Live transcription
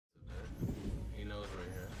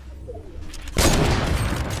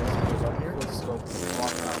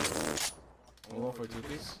for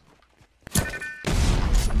two-piece.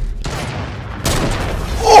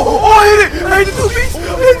 Oh, I hit it! I hit the two-piece! I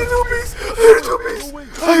hit the two-piece! I hit the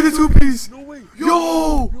two-piece! I hit the two-piece! No way!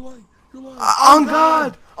 Yo! You're lying. On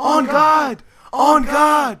God! On God! On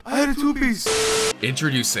God! I hit a two-piece!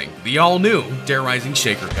 Introducing the all-new DareRising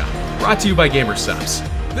Shaker Gun, brought to you by Gamersupps.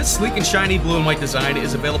 This sleek and shiny blue and white design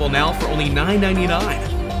is available now for only $9.99.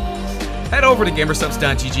 Head over to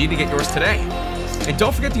Gamersupps.gg to get yours today. And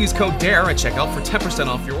don't forget to use code DARE at checkout for 10%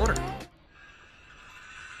 off your order.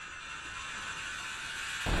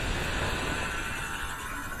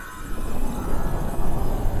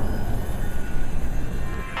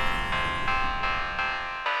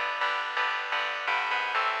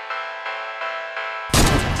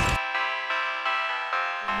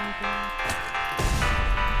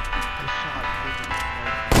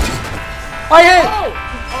 I hit!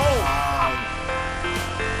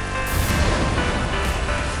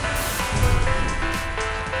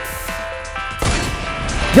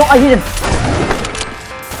 Yo, I hit him!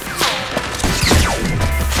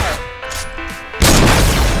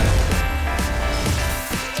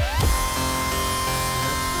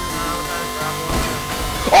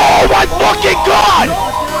 Oh my fucking God!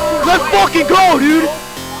 Let's fucking go, dude!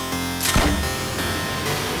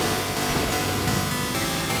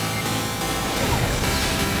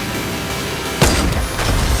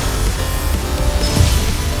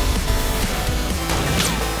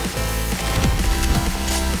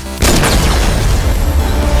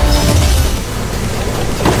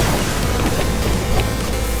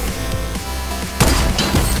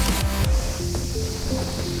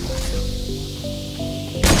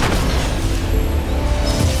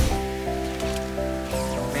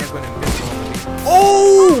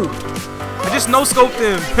 Oh! I just no-scoped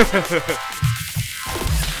him.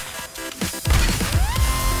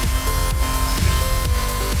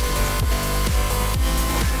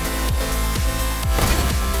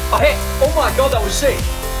 Oh, hey! Oh my God, that was sick!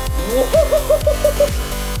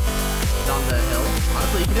 Down the hill.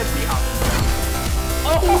 Honestly, you can just be hopping down.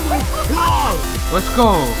 Oh my God! Let's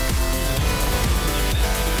go!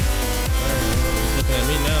 Looking at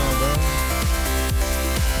me now, bro.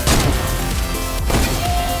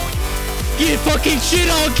 Get fucking shit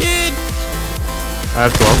on, kid!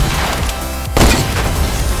 That's well.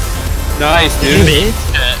 Nice, dude.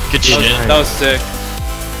 Good shit. That was sick.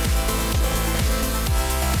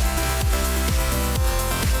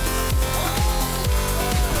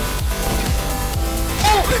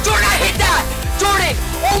 Oh, Jordan, I hit that! Jordan!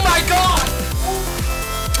 Oh my God!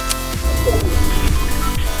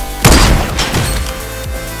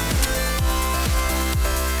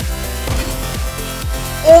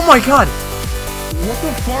 Oh my God! What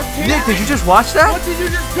the fuck? Nick, did you just watch that? What did you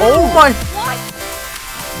just do? Oh my! What?